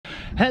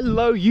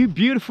Hello you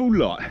beautiful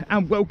lot,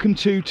 and welcome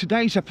to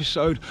today's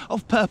episode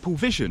of Purple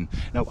Vision.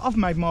 Now I've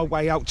made my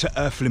way out to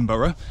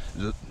Irthlingborough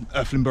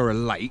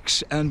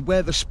Lakes, and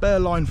where the spur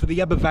line for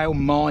the Vale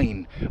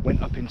mine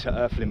went up into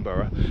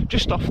Irthlingborough,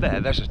 just off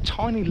there's a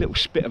tiny little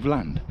spit of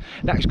land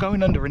that is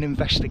going under an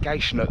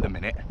investigation at the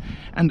minute,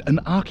 and an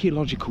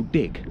archaeological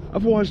dig,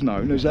 otherwise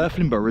known as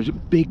Irthlingborough's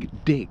Big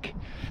Dig.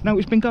 Now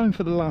it's been going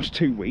for the last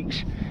 2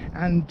 weeks,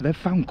 and they've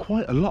found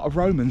quite a lot of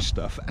Roman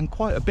stuff and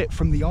quite a bit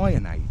from the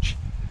Iron Age.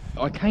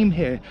 I came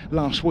here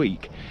last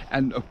week,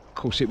 and of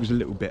course it was a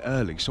little bit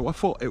early, so I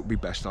thought it would be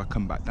best I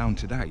come back down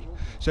today.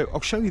 So I'll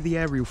show you the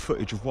aerial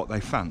footage of what they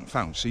found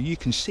so you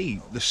can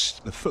see the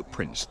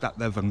footprints that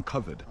they've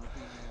uncovered.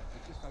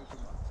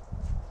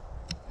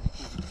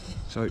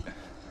 So,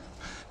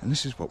 and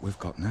this is what we've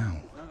got now.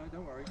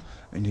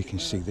 And you can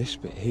see this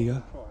bit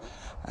here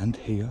and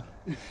here,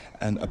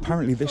 and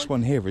apparently this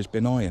one here has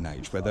been Iron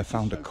Age, where they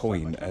found a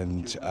coin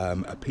and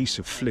a piece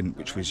of flint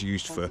which was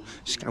used for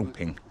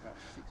scalping.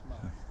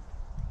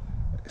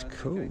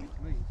 Cool.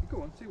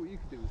 Go on, see what you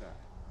can do with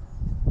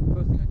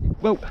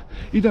that. Well,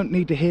 you don't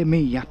need to hear me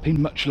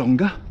yapping much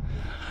longer.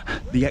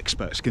 The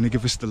expert's going to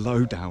give us the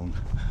lowdown.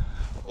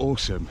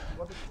 Awesome.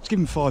 Let's give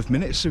him 5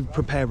 minutes to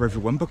prepare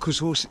everyone,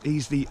 because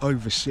he's the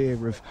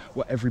overseer of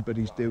what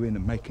everybody's doing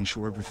and making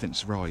sure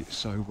everything's right.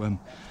 So,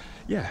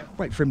 yeah,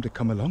 wait for him to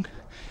come along,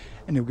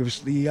 and he'll give us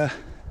the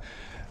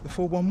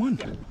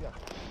 411.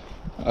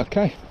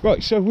 Okay,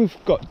 right, so we've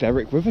got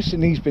Derek with us,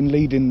 and he's been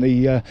leading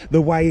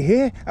the way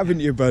here, haven't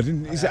you, bud?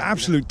 And he's an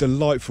absolute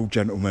delightful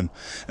gentleman,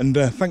 and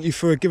thank you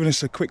for giving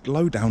us a quick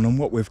lowdown on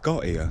what we've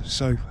got here.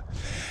 So,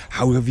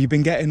 how have you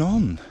been getting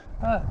on?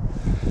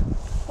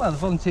 Well, the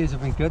volunteers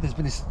have been good. There's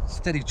been a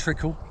steady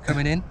trickle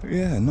coming in.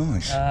 Yeah,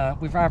 nice.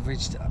 We've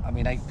averaged,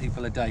 8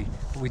 people a day,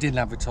 but we didn't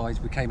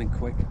advertise. We came in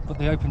quick. But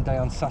the open day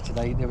on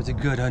Saturday, there was a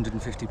good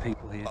 150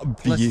 people here.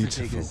 Plus the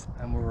diggers,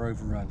 and we were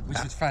overrun, which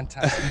was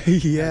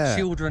fantastic. Yeah.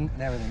 Children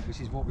and everything, which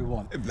is what we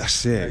want.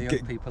 That's it.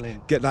 Young people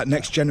in. Get that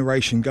next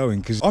generation going,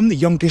 because I'm the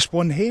youngest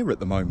one here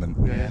at the moment.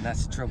 Yeah, and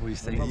that's the trouble, you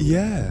see.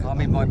 Yeah.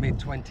 I'm in my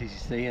mid-20s, you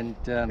see, and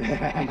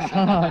it's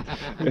hard.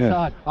 It's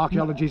hard.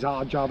 Archaeology's a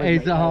hard job.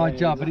 It's a hard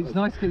job, but it's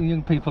nice getting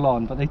young people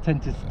on, but they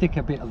tend to stick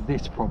a bit of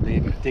this probably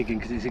in digging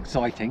because it's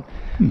exciting.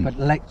 But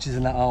lectures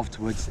and that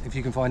afterwards, if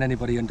you can find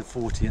anybody under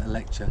 40 at a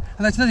lecture,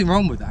 and there's nothing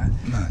wrong with that,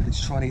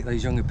 it's trying to get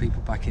those younger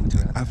people back into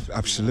it.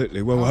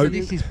 Absolutely. Well, so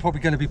this is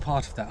probably going to be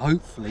part of that.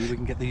 Hopefully we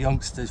can get the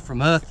youngsters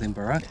from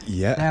Irthlingborough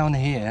down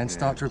here and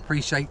start to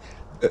appreciate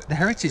the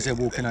heritage they're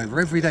walking over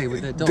every day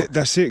with their dog.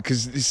 That's it,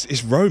 because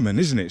it's Roman,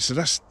 isn't it? So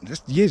that's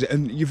years,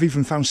 and you've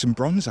even found some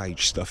Bronze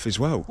Age stuff as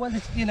well. Well,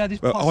 there's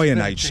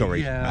Iron Age,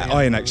 sorry.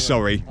 Iron Age,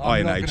 sorry. I'm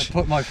Iron not Age. going to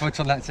put my foot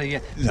on that. So yeah,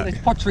 so there's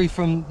pottery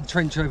from the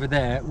trench over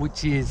there,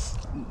 which is,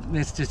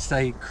 let's just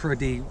say,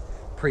 cruddy,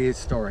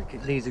 prehistoric.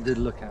 It needs a good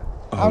look at.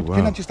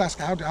 Can I just ask,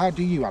 how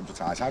do you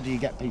advertise? How do you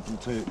get people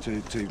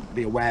to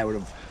be aware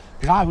of?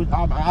 Because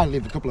I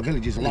lived a couple of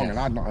villages along, and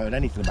I'd not heard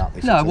anything about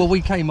this. No, well,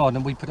 we came on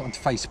and we put it onto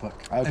Facebook.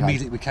 Okay.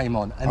 Immediately we came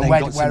on. And then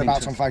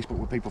whereabouts on Facebook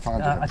would people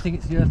find it? I think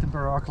it's the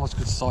Irthlingborough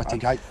Archaeological Society.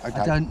 Okay.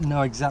 I don't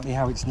know exactly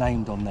how it's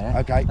named on there.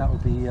 Okay. That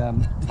would be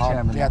the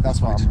chairman. Yeah, that's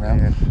what I'm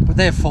around. But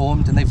they're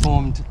formed, and they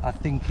formed, I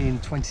think, in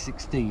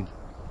 2016.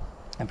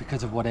 And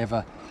because of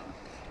whatever,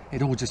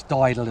 it all just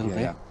died a little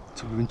bit. Yeah.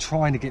 So we've been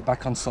trying to get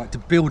back on site to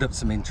build up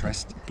some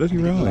interest. Bloody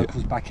right. Get the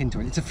locals back into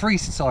it. It's a free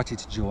society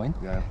to join.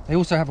 Yeah. They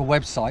also have a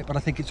website, but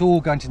I think it's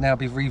all going to now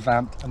be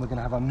revamped, and we're going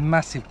to have a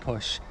massive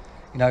push,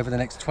 over the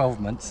next 12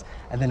 months,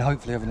 and then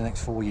hopefully over the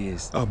next 4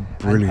 years. Oh,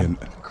 brilliant!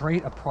 And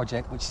create a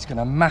project which is going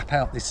to map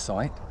out this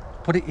site,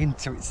 put it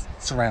into its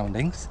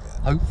surroundings,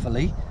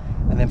 hopefully,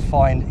 and then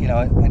find,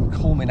 and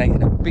culminate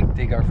in a big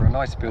dig over a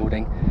nice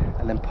building,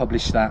 and then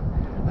publish that.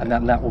 And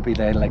then that will be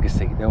their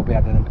legacy. They'll be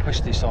able to then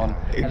push this on.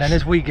 And then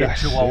as we get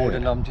too old,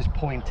 and I'm just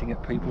pointing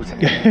at people, so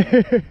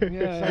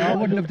I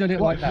wouldn't have done it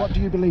like that. What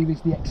do you believe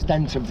is the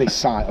extent of this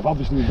site?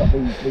 Obviously you've got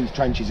these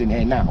trenches in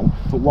here now,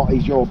 but what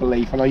is your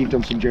belief? I know you've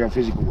done some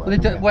geophysical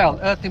work. Well,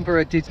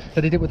 Irthlingborough did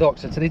it with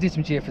Oxford, so they did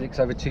some geophysics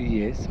over 2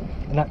 years,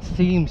 and that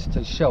seems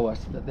to show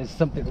us that there's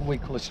something that we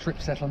call a strip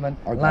settlement,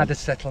 ladder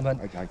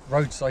settlement,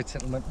 roadside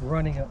settlement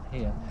running up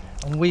here.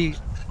 And we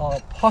are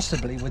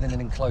possibly within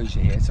an enclosure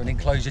here, so an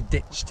enclosure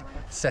ditched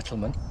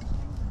settlement,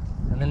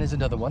 and then there's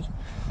another one,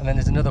 and then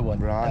there's another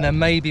one, and there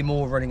may be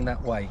more running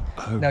that way.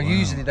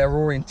 Usually they're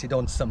oriented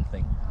on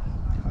something,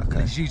 and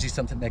it's usually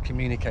something they're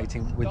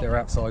communicating with their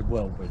outside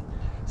world with.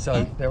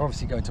 So they're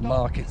obviously going to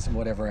markets and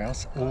whatever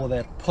else, or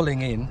they're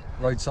pulling in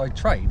roadside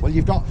trade. Well,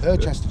 you've got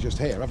Irchester just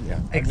here, haven't you?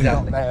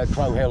 Exactly.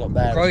 Crow Hill up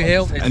there. Crow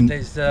Hill, and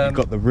you've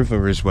got the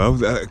river as well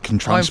that can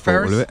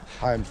transport all of it.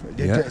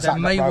 There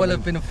may well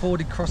have been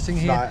afforded crossing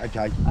here. Right,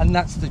 okay. And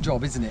that's the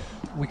job, isn't it?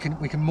 We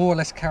can more or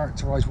less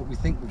characterise what we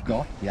think we've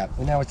got. Yeah.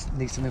 We now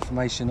need some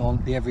information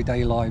on the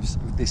everyday lives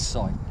of this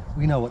site.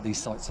 We know what these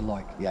sites are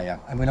like. Yeah.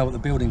 And we know what the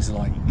buildings are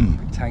like.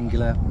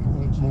 Rectangular,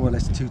 more or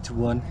less 2 to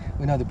 1.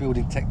 We know the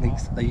building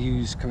techniques that they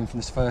use coming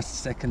from the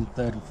 1st, 2nd,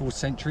 3rd and 4th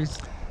centuries.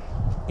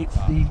 It's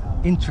the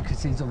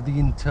intricacies of the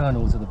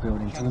internals of the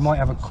building. So we might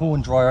have a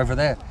corn dryer over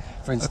there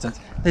for instance.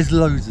 There's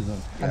loads of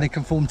them, and they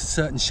conform to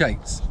certain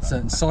shapes,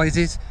 certain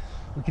sizes.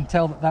 We can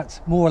tell that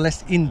that's more or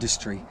less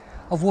industry,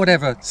 of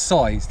whatever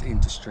sized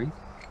industry,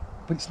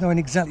 but it's knowing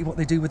exactly what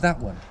they do with that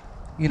one.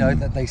 You know,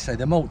 that they say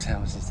they're malt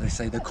houses, they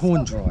say they're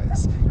corn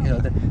dryers, you know,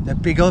 they're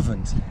big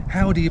ovens.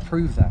 How do you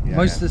prove that?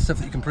 Most of the stuff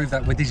that you can prove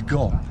that with is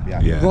gone,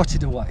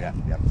 rotted away,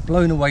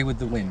 blown away with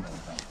the wind.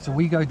 So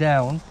we go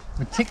down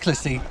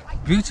meticulously,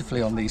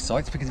 beautifully on these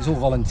sites because it's all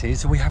volunteers,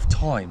 so we have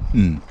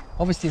time.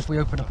 Obviously, if we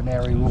open up an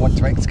area, we want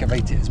to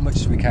excavate it as much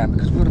as we can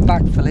because we've got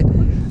to backfill it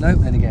and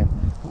open it again.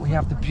 But we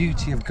have the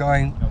beauty of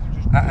going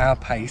at our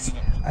pace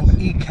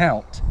and eke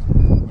out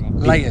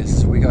layers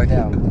as we go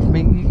down. I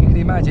mean, you can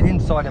imagine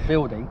inside a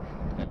building,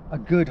 a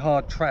good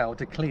hard trowel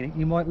to clean it,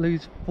 you might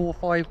lose 4 or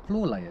 5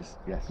 floor layers.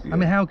 I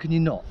mean, how can you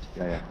not?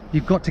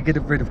 You've got to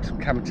get rid of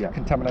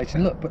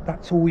contamination. Look, but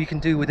that's all you can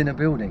do within a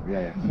building.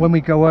 When we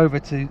go over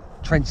to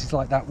trenches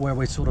like that where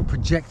we're sort of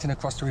projecting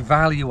across to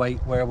evaluate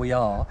where we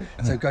are,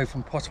 so go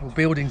from possible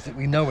buildings that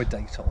we know a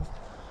date of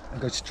and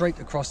go straight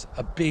across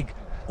a big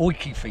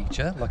oiky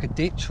feature like a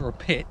ditch or a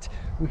pit,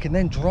 we can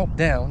then drop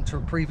down to a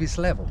previous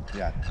level.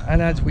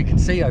 And as we can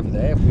see over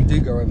there, if we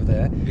do go over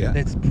there,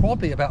 there's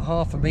probably about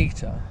half a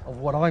metre of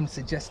what I'm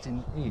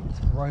suggesting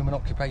is Roman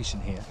occupation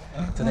here.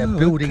 So they're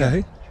building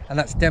it, and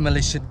that's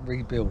demolition,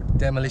 rebuild,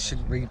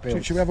 demolition,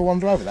 rebuild. Should we ever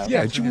wander over that?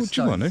 Yeah, do you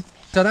want to?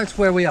 So that's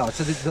where we are.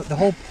 So the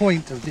whole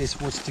point of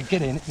this was to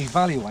get in,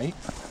 evaluate,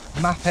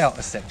 map out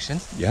a section,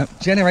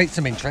 generate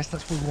some interest.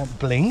 That's what we want.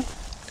 Bling.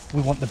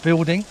 We want the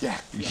building.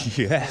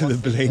 The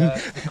bling.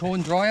 The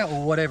corn dryer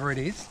or whatever it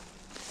is.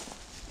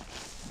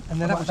 And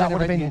then that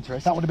would have been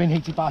interest. That would have been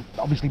heated by,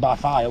 obviously, by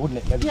fire,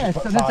 wouldn't it? Yeah,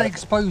 so as they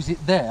expose it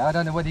there, I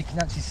don't know whether you can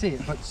actually see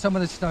it, but some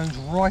of the stones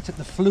right at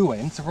the flue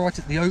end, so right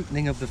at the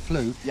opening of the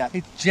flue,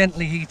 it's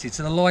gently heated.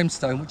 So the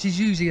limestone, which is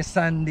usually a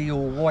sandy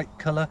or white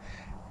colour,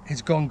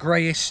 has gone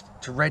greyish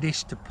to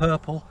reddish to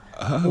purple,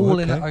 all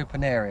in an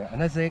open area.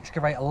 And as they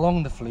excavate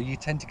along the flue, you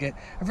tend to get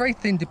a very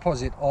thin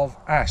deposit of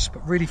ash,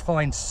 but really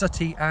fine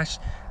sooty ash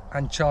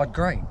and charred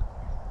grain.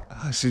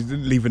 So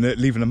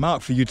leaving a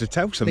mark for you to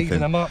tell something.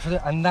 Leaving a mark for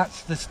it, and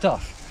that's the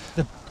stuff.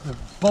 The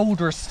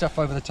boulderous stuff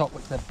over the top,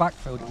 which they're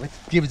backfilled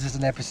with, gives us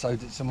an episode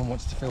that someone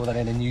wants to fill that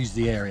in and use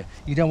the area.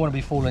 You don't want to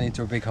be falling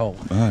into a big hole.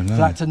 So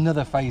that's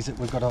another phase that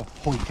we've got to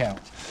hoik out.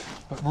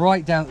 But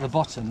right down at the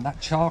bottom, that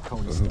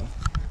charcoal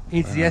stuff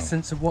is the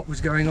essence of what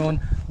was going on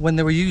when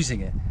they were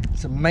using it.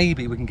 So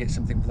maybe we can get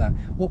something for that.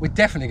 What we're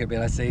definitely going to be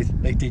able to see is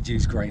they did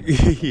use grain.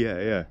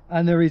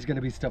 And there is going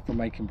to be stuff for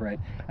making bread,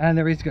 and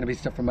there is going to be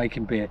stuff for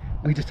making beer.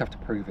 We just have to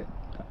prove it.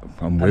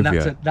 I'm with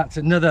you. That's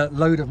another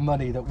load of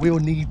money that we'll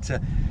need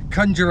to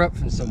conjure up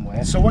from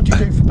somewhere. So what do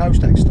you do for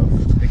post-ex stuff?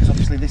 Because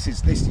obviously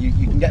this you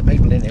can get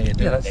people in here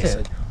doing this.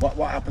 It.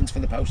 What happens for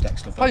the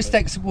post-ex stuff?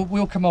 Post-ex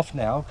will come off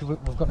now because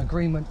we've got an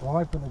agreement. Well,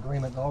 I've got an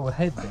agreement that I will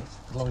head this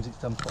as long as it's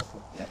done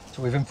properly.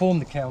 So we've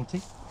informed the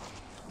county.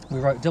 We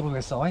wrote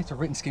WSI, so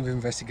written scheme of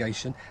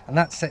investigation, and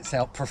that sets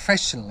out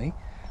professionally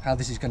how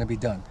this is going to be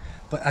done,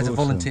 but as a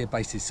volunteer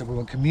basis. So we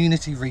want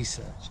community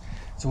research.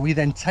 So we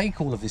then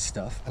take all of this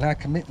stuff, and our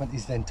commitment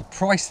is then to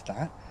price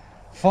that,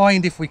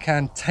 find if we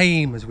can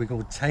tame, as we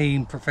call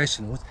tame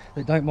professionals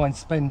that don't mind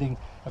spending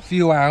a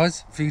few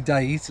hours, a few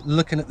days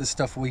looking at the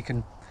stuff we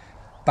can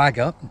bag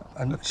up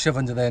and shove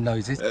under their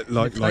noses.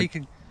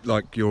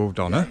 Like your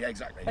Donna. Yeah,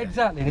 exactly.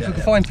 Exactly. And if we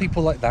can find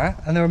people like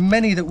that, and there are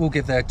many that will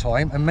give their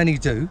time, and many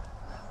do,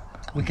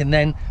 we can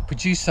then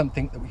produce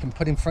something that we can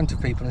put in front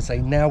of people and say,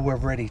 now we're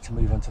ready to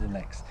move on to the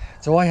next.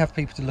 So I have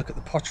people to look at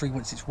the pottery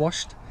once it's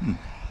washed.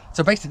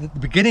 So basically at the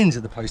beginnings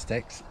of the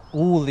post-ex,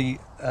 all the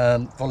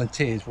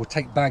volunteers will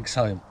take bags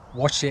home,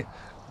 wash it,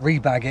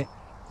 rebag it,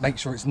 make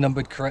sure it's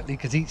numbered correctly,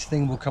 because each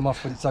thing will come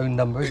off with its own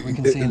numbers, we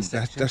can see in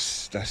sections.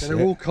 So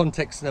they're all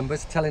context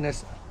numbers telling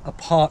us a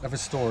part of a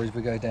story as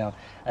we go down,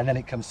 and then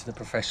it comes to the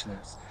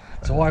professionals.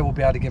 So I will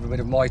be able to give a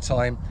bit of my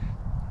time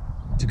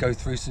to go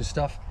through some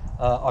stuff.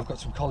 I've got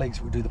some colleagues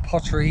that will do the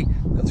pottery,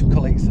 I've got some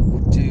colleagues that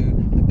will do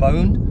the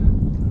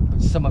bone, but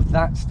some of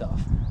that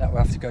stuff, that will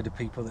have to go to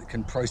people that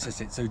can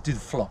process it, so do the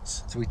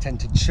flots. So we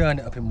tend to churn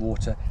it up in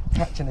water,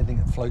 catch anything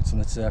that floats on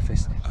the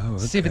surface,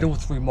 sieve it all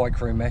through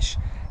micro mesh,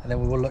 and then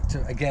we will look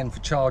to, again, for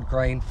charred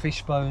grain,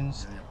 fish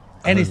bones,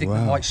 anything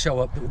that might show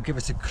up that will give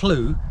us a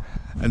clue.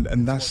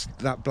 And that's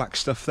that black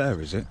stuff there,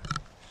 is it?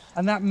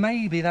 And that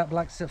may be that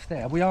black stuff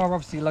there. We are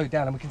obviously low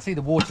down and we can see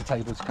the water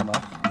tables come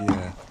up.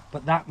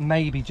 But that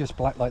may be just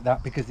black like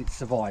that because it's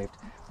survived.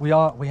 We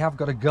have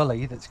got a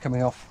gully that's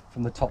coming off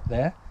from the top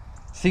there.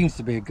 Seems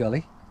to be a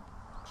gully.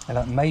 And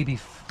that may be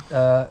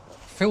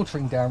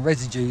filtering down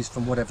residues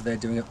from whatever they're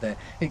doing up there.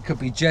 It could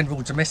be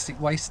general domestic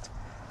waste.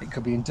 It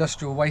could be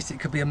industrial waste. It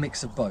could be a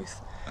mix of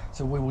both.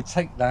 So we will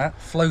take that,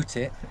 float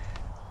it,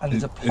 and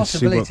there's a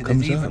possibility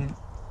there's even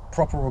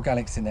proper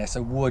organics in there.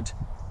 So wood,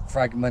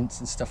 fragments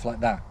and stuff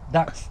like that.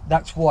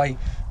 That's why,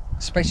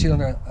 especially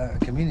on a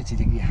community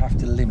dig, you have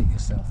to limit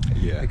yourself,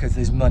 because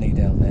there's money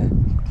down there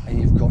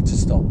and you've got to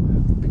stop,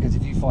 because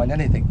if you find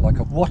anything like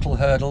a wattle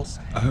hurdles,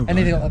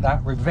 anything like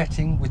that,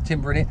 revetting with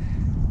timber in it,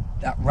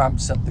 that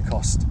ramps up the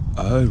cost.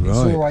 Oh, right. It's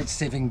all right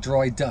sieving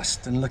dry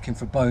dust and looking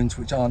for bones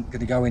which aren't going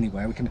to go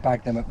anywhere. We can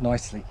bag them up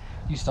nicely.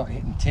 You start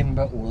hitting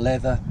timber or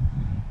leather,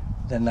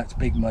 then that's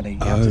big money.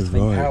 You have to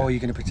think, how are you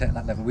going to protect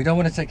that leather? We don't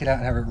want to take it out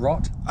and have it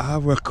rot. Oh,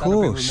 of That'd be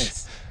course.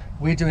 remiss.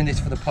 We're doing this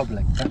for the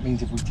public. That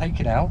means if we take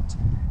it out,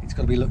 it's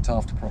got to be looked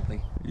after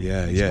properly.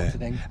 Yeah, It's yeah. got to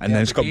then And be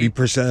then it's got to be reviewed.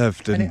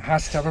 preserved. And it And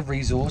has to have a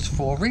resource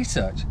for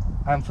research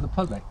and for the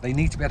public. They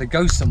need to be able to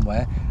go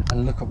somewhere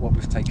and look at what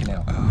we've taken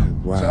out. oh,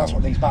 wow. So that's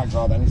what these bags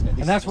are then, isn't it? This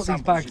And that's is what the these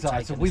samples bags you've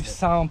are. So taken, we've isn't it?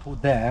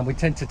 sampled there, and we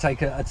tend to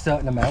take a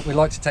certain amount. We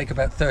like to take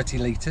about 30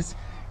 litres.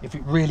 If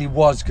it really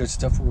was good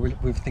stuff, we're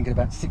thinking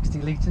about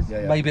 60 litres,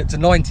 Yeah, yeah. maybe up to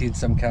 90 in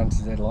some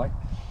counties they'd like.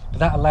 But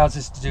that allows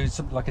us to do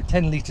something like a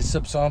 10 litre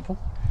subsample.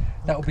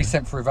 That will be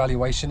sent for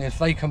evaluation. If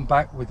they come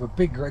back with a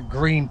big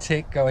green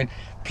tick going,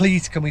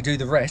 please can we do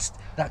the rest,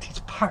 that is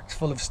packed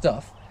full of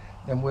stuff,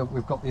 then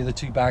we've got the other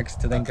 2 bags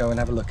to then go and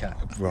have a look at.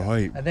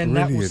 Right, And then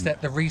that will brilliant.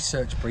 set the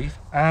research brief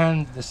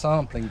and the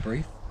sampling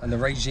brief and the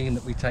regime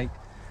that we take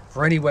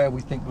for anywhere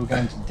we think we're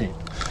going to dip.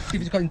 If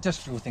it's got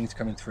industrial things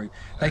coming through,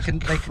 they can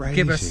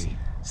give us crazy.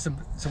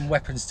 some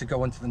weapons to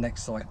go on to the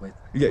next site with.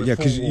 Yeah, We're yeah,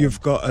 because forewarned.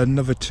 you've got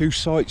another 2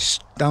 sites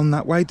down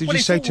that way, did Well, you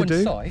it's say all to one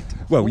do? site.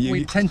 Well, What you-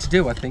 we tend to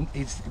do, I think,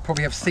 is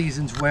probably have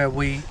seasons where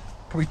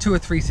probably 2 or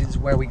 3 seasons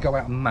where we go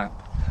out and map.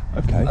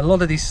 Okay. A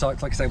lot of these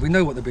sites, like I say, we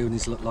know what the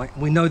buildings look like,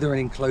 and we know they're in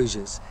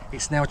enclosures.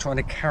 It's now trying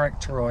to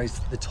characterise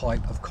the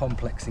type of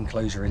complex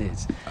enclosure it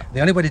is. The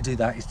only way to do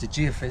that is to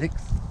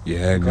geophysics,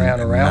 Yeah, the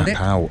ground and around map it,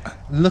 out.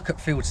 look at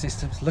field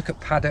systems, look at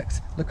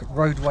paddocks, look at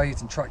roadways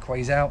and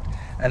trackways out,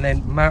 and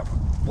then map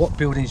what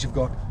buildings you've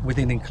got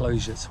within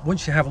enclosures.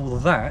 Once you have all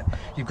of that,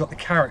 you've got the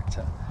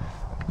character.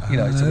 You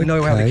know, so we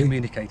know how to Okay.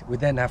 communicate. We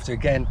then have to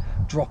again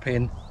drop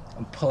in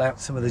and pull out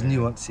some of the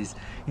nuances.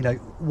 You know,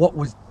 what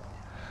was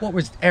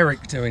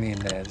Eric doing in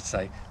there? Let's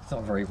say it's not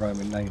a very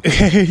Roman name.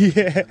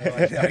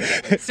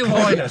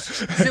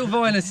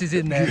 Sylvanus is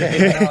in there.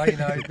 You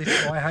know,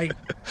 this I hate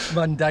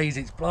Mondays.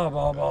 It's blah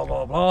blah blah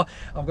blah blah.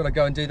 I've got to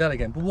go and do that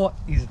again. But what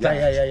is that?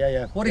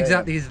 Yeah. What Yeah,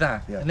 exactly is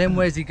that? Yeah. And then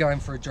where's he going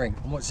for a drink?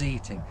 And what's he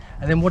eating?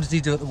 And then what does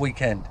he do at the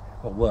weekend?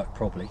 Well, work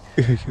probably.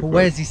 But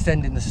where's he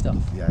sending the stuff?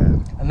 Yeah.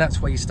 And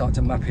that's where you start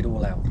to map it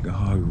all out.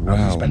 Oh,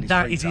 wow. spend- And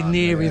that free is time,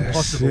 near yeah. That's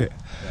impossible. it.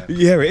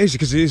 Yeah, it is,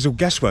 because it is all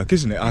guesswork,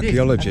 isn't it? It is,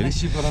 Archaeology.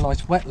 unless you've got a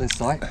nice wetland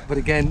site, but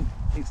again,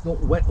 it's not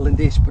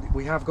wetlandish, but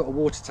we have got a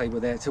water table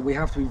there, so we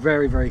have to be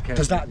very, very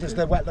careful. Does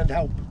the wetland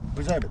help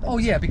preserve it then? Oh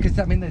yeah, because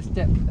I mean there's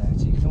depth there,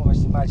 so you can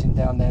almost imagine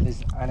down there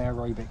there's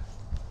anaerobic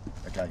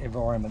Okay.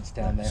 environments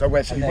down there. So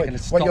and they're gonna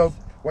stop.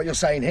 what you're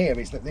saying here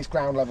is that this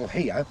ground level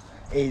here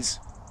is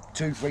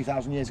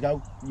 2,000-3,000 years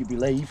ago, you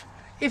believe,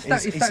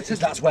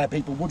 that's where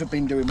people would have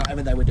been doing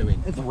whatever they were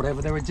doing. It's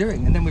whatever they were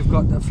doing, and then we've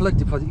got a flood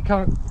deposit. You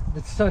can't.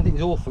 The certain thing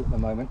is awful at the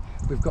moment.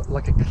 We've got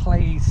like a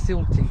clay,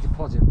 silty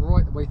deposit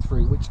right the way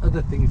through, which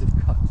other things have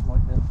cut,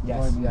 like the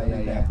Yes, Roman yeah, Valley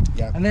yeah, there.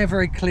 yeah. And they're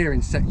very clear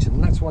in section,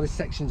 and that's why the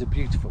sections are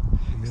beautiful,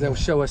 because they'll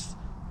show us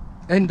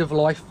end of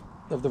life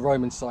of the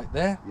Roman site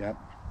there. Yeah.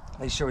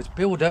 They show us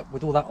build up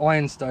with all that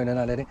ironstone and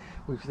that in it.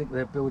 We think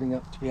they're building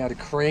up to be able to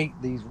create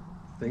these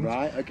things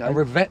Right, okay. and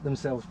revet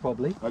themselves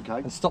probably, Okay.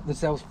 and stop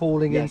themselves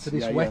falling Yes, into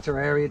this yeah, yeah. wetter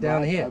area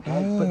down Right, here.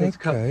 okay. But, they've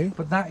okay.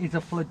 but that is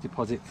a flood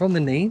deposit from the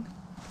Nene,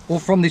 or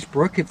from this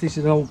brook if this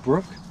is an old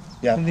brook,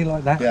 Yeah. something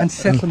like that. Yeah. And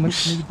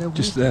settlements need their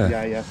Just water.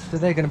 there. Yeah. So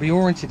they're going to be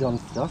oriented on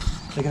stuff.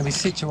 They're going to be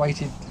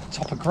situated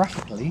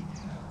topographically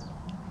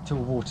to a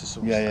water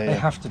source. Yeah. They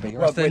have to be, or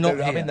Well, else they're not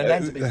here. I mean, the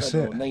land's a bit That's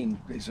further. it. Nene,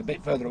 it's a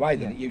bit further away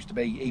than it used to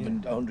be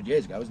even 100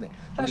 years ago, isn't it?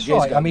 100 That's years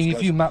right. ago I mean, it was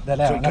if you close. map that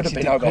out, So it and could have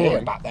actually been over here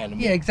decorum- back then.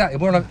 Yeah, exactly.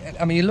 Well,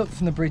 I mean, you look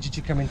from the bridge as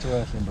you come into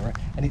Irthlingborough,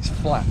 and it's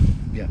flat.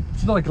 Yeah.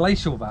 It's not a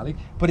glacial valley,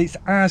 but it's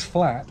as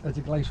flat as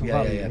a glacial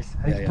valley is,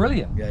 and it's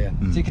brilliant. Yeah.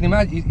 So you can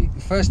imagine.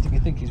 The first thing you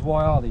think is,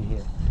 why are they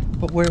here?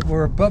 But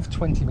we're above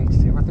 20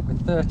 metres here. I think we're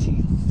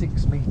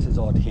 36 metres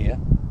odd here,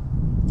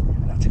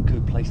 and that's a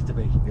good place to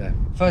be. Yeah.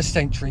 First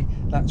century,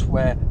 that's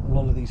where a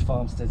lot of these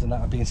farmsteads and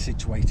that are being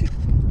situated,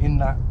 in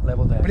that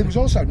level there. But it was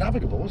also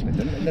navigable, wasn't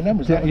it? The name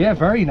was navigable. Yeah,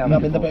 very I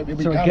navigable. mean,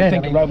 we So kind again, of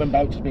think I of mean- Roman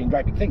boats as being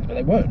great big things, but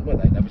they weren't, were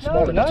they? They were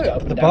small enough to get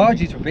up and the down.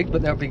 barges were big,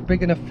 but they'll be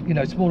big enough, you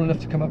know, small enough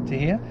to come up to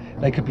here.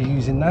 They could be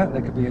using that.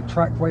 There could be a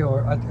trackway or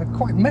a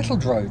quite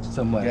metalled road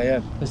somewhere.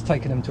 Yeah. That's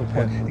taken them to a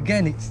point.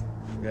 Again,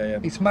 Yeah.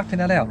 it's mapping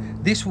that out.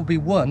 This will be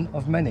one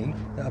of many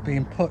that are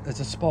being put as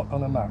a spot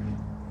on a map.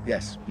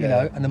 Yes. You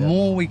know, and the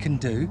more we can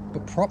do,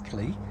 but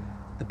properly,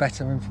 the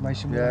better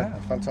information we'll Yeah,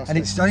 have. fantastic. And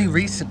it's only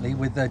recently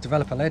with the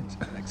developer-led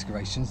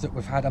excavations that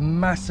we've had a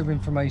massive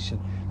information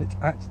that's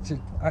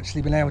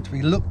actually been able to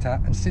be looked at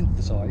and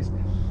synthesised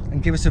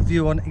and give us a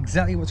view on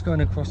exactly what's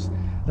going across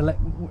the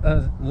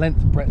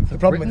length and breadth of The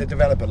problem with Britain. the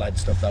developer-led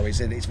stuff, though, is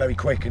that it's very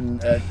quick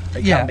and it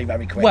can be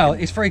very quick. Well,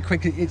 and, it's very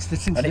quick. It's the and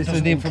it synthesis doesn't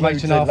of the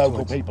information include the afterwards.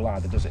 local people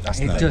either, does it? That's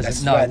It the thing. doesn't,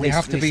 That's no, where we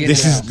have to be in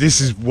This and is out.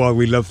 this is why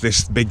we love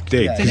this big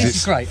dig, Yeah. because This it's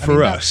is great. for I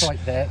mean, us. that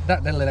site there,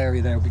 that little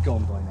area there will be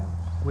gone by now.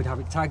 We'd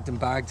have it tagged and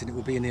bagged, and it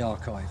will be in the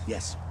archive.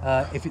 Yes.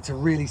 If it's a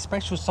really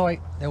special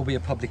site, there will be a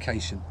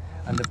publication,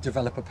 and the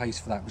developer pays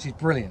for that, which is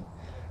brilliant.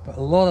 But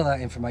a lot of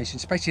that information,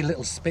 especially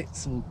little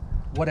spits and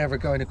whatever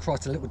going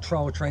across, a little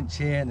trial trench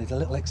here, and there's a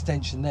little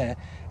extension there.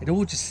 It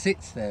all just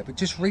sits there. But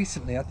just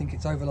recently, I think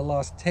it's over the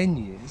last 10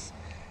 years,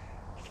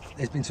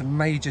 there's been some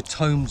major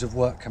tomes of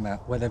work come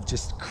out where they've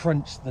just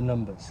crunched the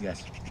numbers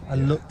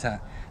and looked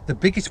at. The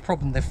biggest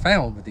problem they've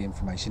found with the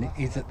information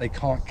is that they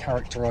can't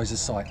characterise a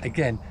site.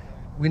 Again,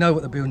 we know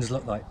what the buildings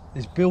look like.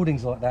 There's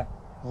buildings like that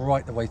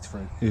right the way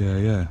through.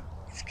 Yeah.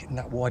 It's getting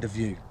that wider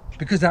view.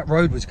 Because that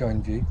road was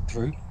going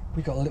through,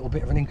 we got a little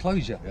bit of an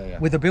enclosure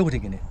with a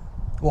building in it,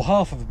 or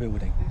half of a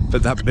building.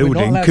 But that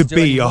building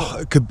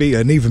could be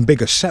an even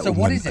bigger settlement.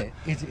 So what is it?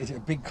 Is it a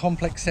big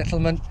complex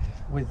settlement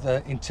with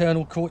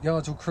internal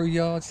courtyards or crew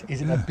yards?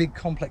 Is it a big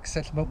complex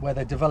settlement where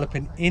they're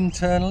developing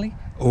internally?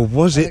 Or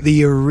was it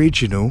the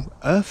original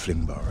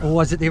Irthlingborough? Or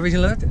was it the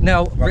original Earth?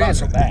 Now, Well,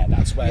 that's up there.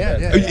 That's where.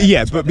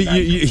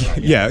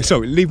 So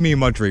leave me in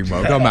my dream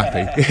world. I'm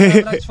happy.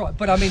 No, that's right.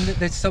 But I mean,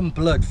 there's some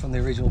blood from the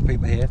original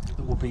people here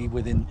that will be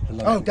within the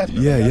local. Oh,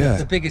 definitely. Yeah.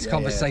 The biggest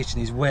conversation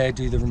is, where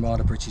do the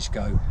Ramada British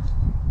go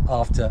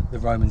after the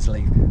Romans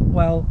leave?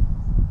 Well,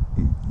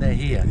 they're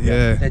here.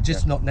 Yeah. They're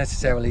just not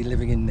necessarily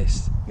living in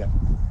this. Yeah.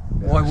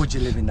 Why would you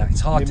live in that?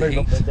 It's hard to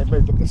heat. They've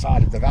moved up the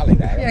side of the valley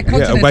there.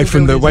 Away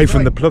from the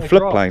floodplain.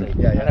 floodplain.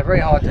 And they're very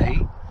hard to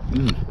heat.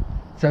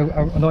 So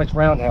a nice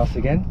roundhouse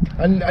again.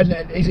 And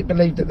is it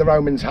believed that the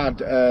Romans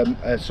had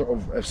a sort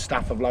of a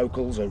staff of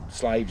locals, or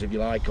slaves, if you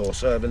like, or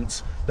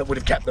servants that would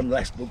have kept them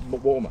less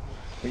warmer?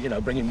 You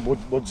know, bringing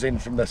woods in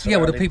from the surrounding. Yeah,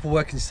 well, the people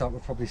working the site were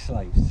probably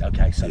slaves.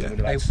 Okay, so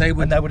they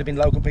would have been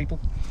local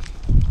people.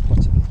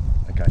 Possibly.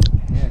 Okay.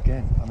 Yeah,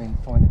 again, I mean,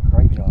 find a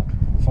graveyard.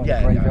 Find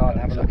a graveyard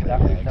and have a look at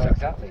that. We know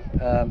exactly.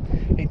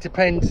 It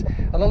depends.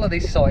 A lot of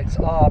these sites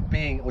are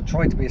being, or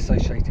trying to be,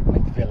 associated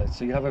with villas.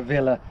 So you have a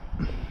villa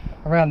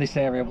around this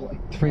area,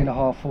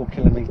 3.5, 4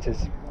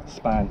 kilometres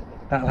span.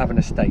 That'll have an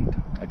estate.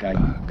 Okay.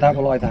 That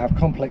will either have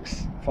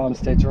complex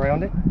farmsteads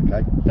around it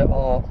that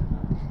are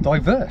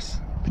diverse,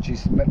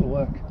 producing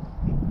metalwork,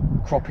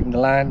 cropping the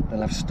land.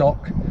 They'll have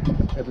stock.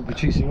 They'll be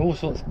producing all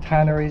sorts of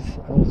tanneries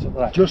and all sorts of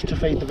that. Just to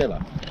feed the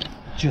villa.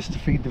 Just to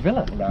feed the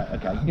villa. Right.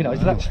 Okay. You know,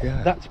 so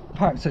that's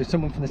part. So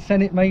someone from the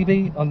Senate,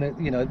 maybe, on the,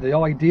 you know, the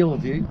ideal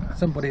view,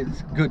 somebody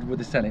that's good with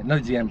the Senate,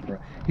 knows the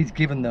Emperor. He's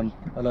given them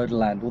a load of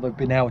land, or they've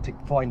been able to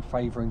find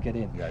favour and get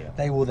in.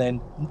 They will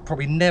then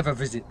probably never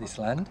visit this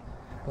land,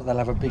 but they'll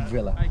have a big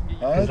villa.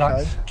 Okay.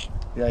 That's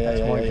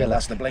my villa.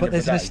 That's the blink but of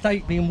there's the an day.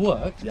 estate being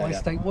worked by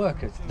state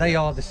workers. They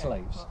are the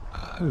slaves.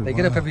 They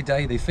get up every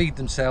day, they feed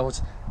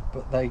themselves,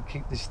 but they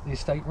keep the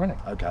estate running.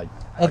 Okay.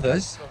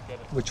 Others,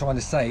 we're trying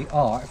to say,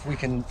 if we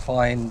can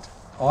find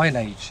Iron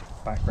Age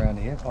background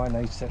here, Iron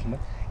Age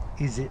settlement,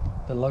 is it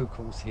the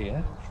locals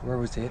here,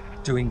 whoever's here,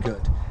 doing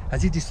good?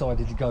 Has he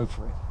decided to go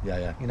for it?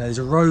 Yeah. You know, there's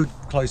a road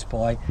close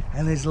by,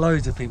 and there's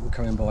loads of people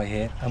coming by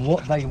here, and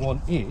what they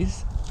want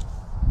is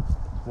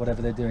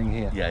whatever they're doing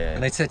here.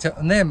 And they set up,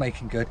 and they're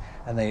making good,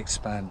 and they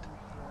expand.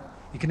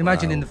 You can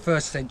imagine in the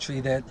 1st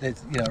century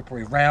there's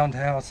probably a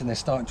roundhouse, and they're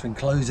starting to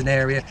enclose an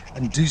area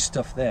and do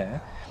stuff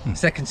there.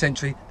 2nd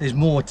century, there's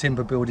more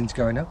timber buildings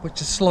going up, which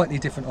are slightly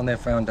different on their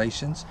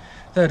foundations.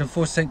 3rd and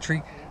 4th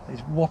century, there's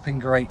whopping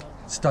great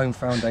stone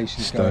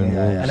foundations going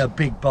on, and a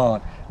big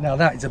barn. Now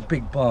that is a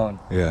big barn.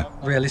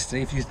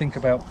 Realistically, if you think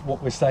about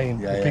what we're saying,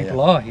 the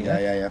people are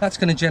here, that's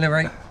going to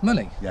generate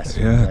money.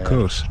 Of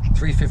course.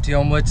 350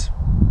 onwards,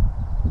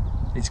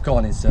 it's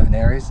gone in certain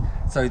areas.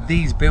 So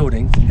these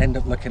buildings end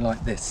up looking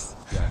like this.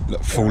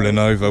 Look, falling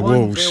over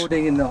One walls.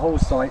 building in the whole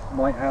site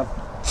might have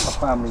a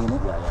family in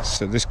it.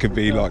 So this could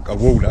be like a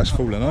wall that's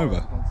fallen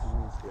over.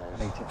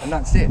 And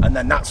that's it. And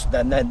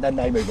then then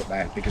they move up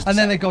there because. And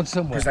then they've gone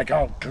somewhere. Because they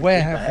can't.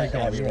 Where have they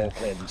gone? All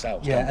clear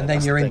themselves. And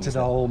then you're into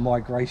the whole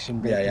migration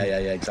bit.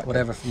 Exactly.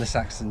 Whatever from the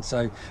Saxons.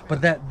 So,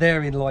 but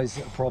therein lies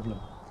a problem.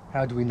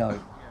 How do we know?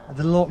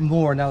 There's a lot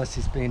more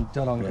analysis being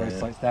done on grave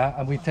sites now,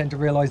 and we tend to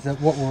realise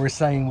that what we were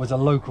saying was a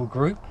local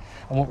group,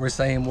 and what we're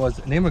saying was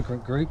an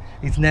immigrant group,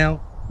 is now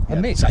a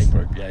mix. Same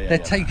group. They're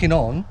taking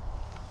on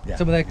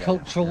some of their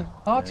cultural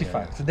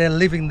artifacts, and they're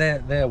living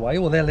their way,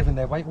 or they're living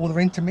their way, or they're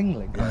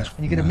intermingling, and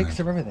you get a mix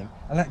of everything,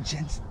 and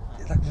that's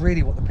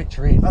really what the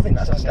picture is. I think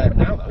that's the statement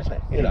now, though, isn't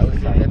it? You know,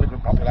 the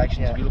immigrant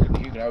populations. If you look at the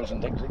Huguenots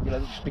and things, they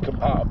just become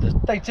part of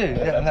the. They do,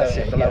 and that's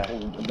it.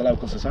 The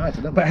local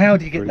society. Don't But they? how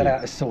do you get that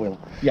out of soil?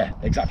 Yeah,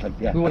 exactly.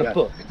 Yeah, We want a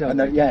book, don't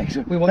we?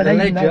 Exactly. We want the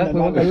ledger.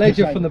 We want the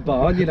ledger from the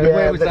barn. You know,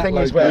 where was the that? thing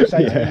is, where I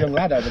say to the young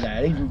lad over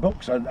there, even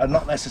books are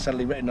not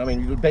necessarily written. I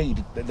mean, you would be,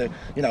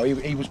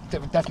 he was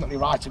definitely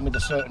writing with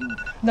a certain.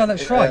 No,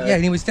 that's right. Yeah,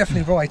 and he was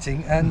definitely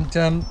writing,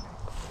 and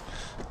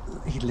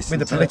he listened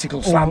with a to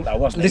political slant, though,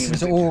 wasn't he? Listened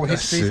to oral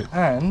histories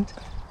and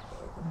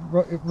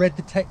read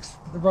the text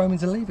the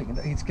Romans are leaving, and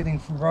he's getting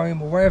from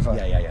Rome or wherever.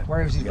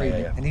 Wherever he's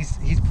reading, and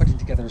he's putting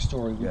together a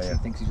story which he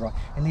thinks he's right,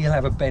 and he'll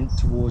have a bent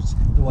towards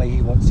the way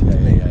he wants it to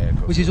be,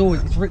 which is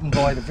always, it's written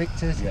by the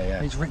victors,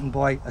 and it's written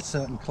by a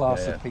certain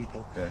class of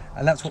people,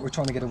 and that's what we're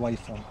trying to get away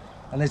from.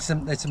 And there's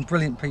some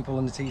brilliant people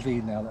on the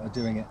TV now that are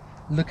doing it,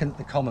 looking at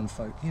the common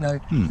folk.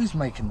 Who's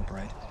making the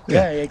bread?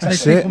 Exactly. And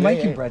there's people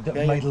making bread that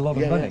have made a lot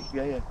of money.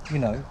 You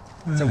know,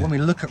 So when we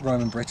look at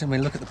Roman Britain, we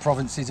look at the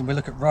provinces and we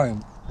look at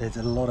Rome, there's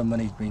a lot of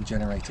money being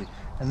generated.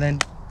 And then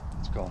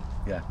it's gone.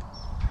 Yeah.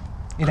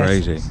 In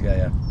Crazy. essence, Yeah,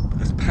 yeah.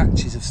 there's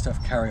patches of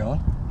stuff carry on.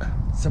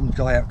 Some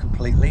die out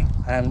completely.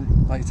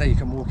 And like you say, you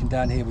come walking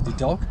down here with your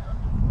dog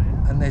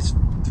and there's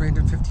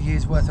 350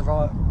 years worth of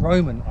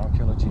Roman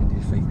archaeology under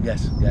your feet.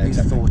 Yes, yeah, Who's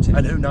exactly. thought it?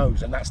 And who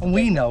knows? And that's the And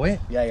we thing. know it.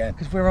 Yeah, yeah.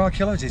 Because we're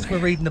archaeologists. We're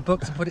reading the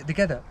books and put it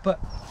together. But,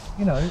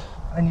 you know,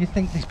 and you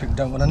think these people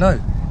don't want to know.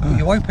 But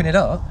you open it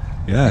up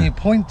and you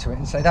point to it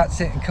and say, that's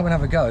it, and come and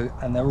have a go,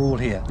 and they're all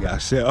here. Yeah,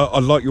 that's it. I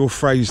like your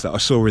phrase that I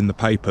saw in the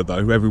paper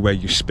though. Everywhere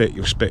you spit,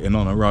 you're spitting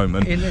on a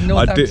Roman. In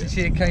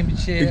Northamptonshire,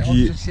 Cambridgeshire,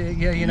 Oxfordshire,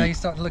 yeah, you know, you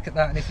start to look at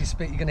that, and if you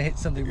spit, you're going to hit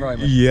something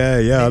Roman. Yeah,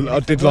 yeah, And I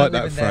if they did like weren't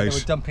that living there, they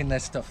phrase. were dumping their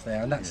stuff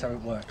there, and that's how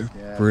it works.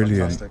 Yeah, Brilliant,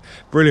 fantastic.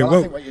 brilliant. Well, I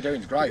Well, think what you're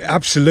doing is great.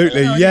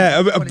 absolutely, Yeah,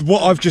 yeah. I think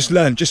What I've just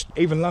learned, just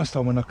even last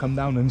time when I come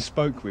down and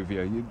spoke with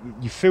you,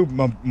 you filled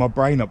my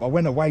brain up. I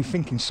went away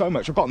thinking so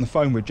much. I got on the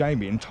phone with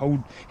Jamie and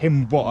told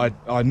him what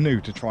I knew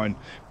to try and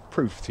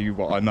prove to you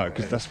what I know,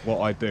 because that's what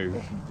I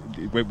do.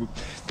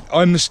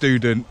 I'm the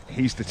student,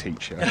 he's the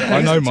teacher.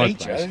 I know my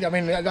Teacher. place. I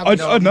mean,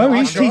 I know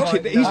he's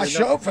teaching. I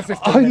shut up for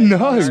 15 I minutes.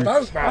 know. I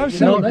spoke, man.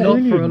 Absolutely.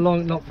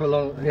 Not for a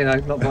long, you know,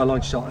 not by a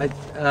long shot.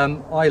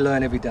 I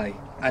learn every day,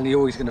 and you're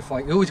always going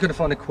to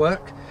find a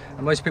quirk.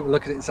 And most people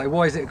look at it and say,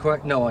 "Why is it a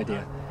quirk?" No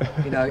idea.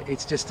 You know,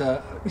 it's just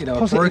a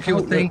a parochial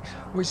thing,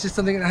 or it's just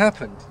something that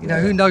happened. You know,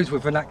 who knows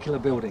with vernacular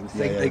buildings?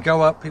 They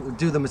go up, people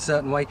do them a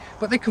certain way,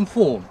 but they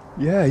conform.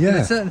 Yeah, And yeah.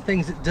 there's certain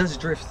things that does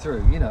drift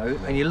through, you know,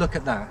 and you look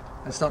at that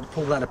and start to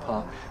pull that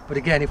apart. But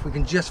again, if we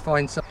can just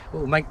find something that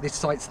will make this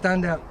site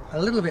stand out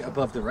a little bit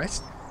above the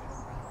rest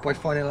by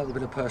finding a little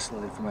bit of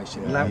personal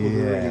information, and that would be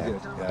really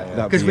good. That'd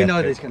Because be we know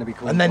epic. there's going to be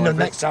cool. And then the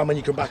next time when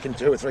you come back in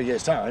 2 or 3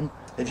 years' time,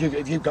 if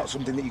you've got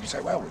something that you can say,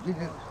 well, Yeah,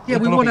 we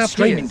people will want be our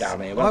streaming peers.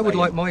 down here. I won't would they?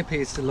 like my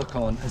peers to look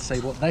on and say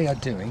what they are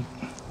doing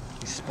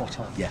is spot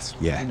on. Yes.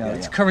 Yeah. You know,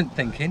 it's current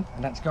thinking,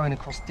 and that's going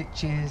across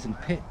ditches and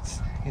pits,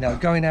 you know,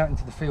 going out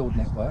into the field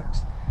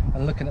networks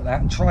and looking at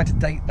that and trying to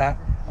date that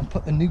and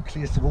put the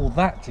nucleus of all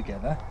that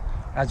together,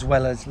 as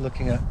well as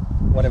looking at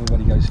what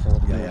everybody goes for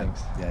at the buildings.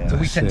 So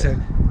we That's tend it. to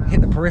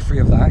hit the periphery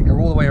of that, go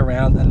all the way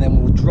around, and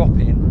then we'll drop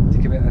in to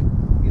give it a,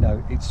 you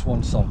know, its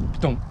swan song.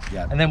 Dunk.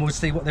 Yeah. And then we'll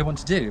see what they want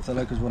to do. If the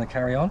locals want to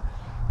carry on,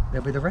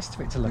 there'll be the rest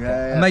of it to look Yeah, at.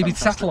 yeah, And maybe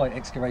fantastic. satellite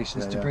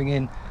excavations Yeah, to yeah. bring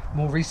in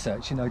more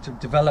research, you know, to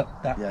develop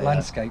that Yeah, yeah.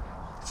 landscape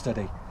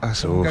study.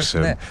 That's And we'll go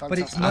from awesome. there. But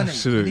it's money. We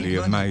Absolutely need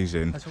money.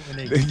 amazing. That's what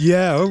we need.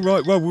 Yeah, all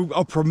right. Well,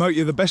 I'll promote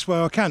you the best way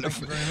I can.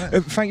 Thank you very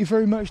much. Thank you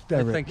very much,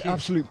 Derek. thank you.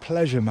 Absolute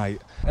pleasure, mate.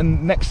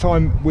 And next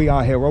time we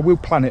are here, I will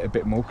plan it a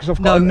bit more because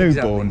I've got a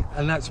newborn. Exactly.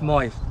 And that's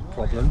my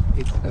problem.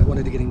 I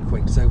wanted to get in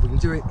quick. So if we can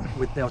do it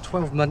with now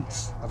 12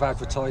 months of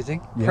advertising,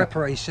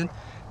 preparation,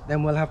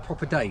 then we'll have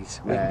proper days.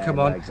 We can come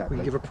on, we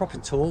can give a proper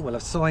tour, we'll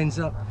have signs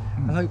up,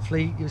 and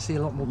hopefully you'll see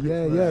a lot more people.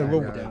 Yeah,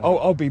 yeah. Well,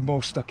 I'll be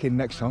more stuck in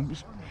next time.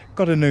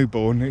 Got a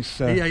newborn. It's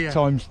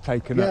time's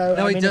taken up.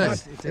 No, I it mean,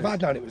 does. If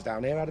I'd known it was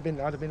down here, I'd have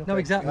been. No,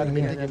 exactly, I'd have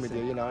been yeah, digging that's with it.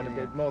 you. You know, I'd have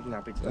been more than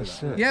happy to do That's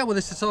that. it. Yeah, well,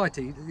 the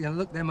society, you know,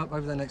 look them up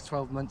over the next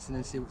 12 months and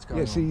then see what's going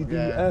Yeah, on. see the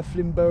Yeah.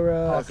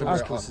 Irthlingborough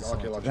Archaeological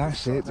Archaeological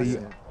That's it, Society.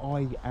 the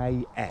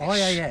IAS.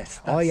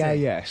 IAS, that's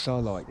IAS, I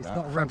like It's that.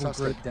 not a rebel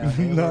Fantastic. group down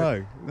here.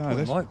 No, Well, no. it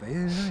That's... might be,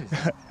 who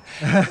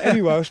knows?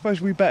 Anyway, I suppose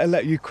we better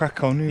let you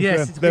crack on.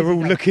 Yes, it's a They're busy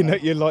all day looking today.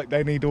 at you like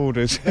they need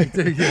orders.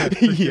 do, yeah.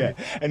 Yeah.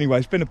 Anyway,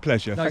 it's been a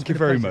pleasure. No, it's Thank you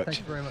been a very pleasure. much.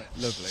 Thank you very much.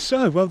 Lovely.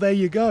 So, well, there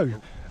you go.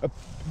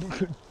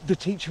 The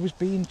teacher was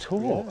being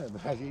taught.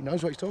 Yeah, he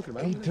knows what he's talking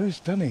about. He doesn't does,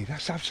 doesn't he?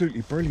 That's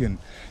absolutely brilliant.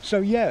 So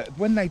yeah,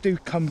 when they do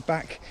come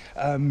back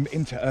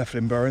into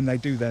Irthlingborough and they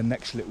do their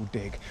next little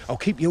dig, I'll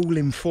keep you all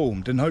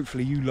informed, and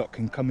hopefully you lot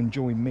can come and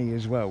join me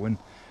as well, and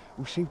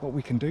we'll see what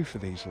we can do for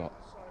these lot.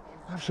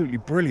 Absolutely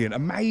brilliant,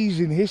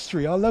 amazing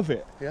history. I love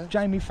it. Yeah.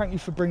 Jamie, thank you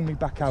for bringing me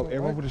back out all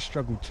here. I right. would have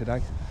struggled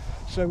today.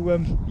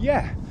 So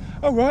yeah.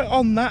 All right.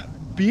 On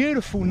that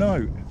beautiful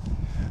note,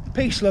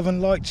 peace, love,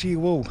 and light to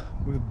you all,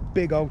 with a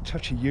big old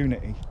touch of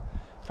unity.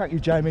 Thank you,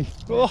 Jamie.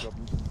 Oh,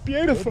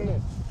 beautiful. Isn't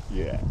it?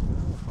 Yeah.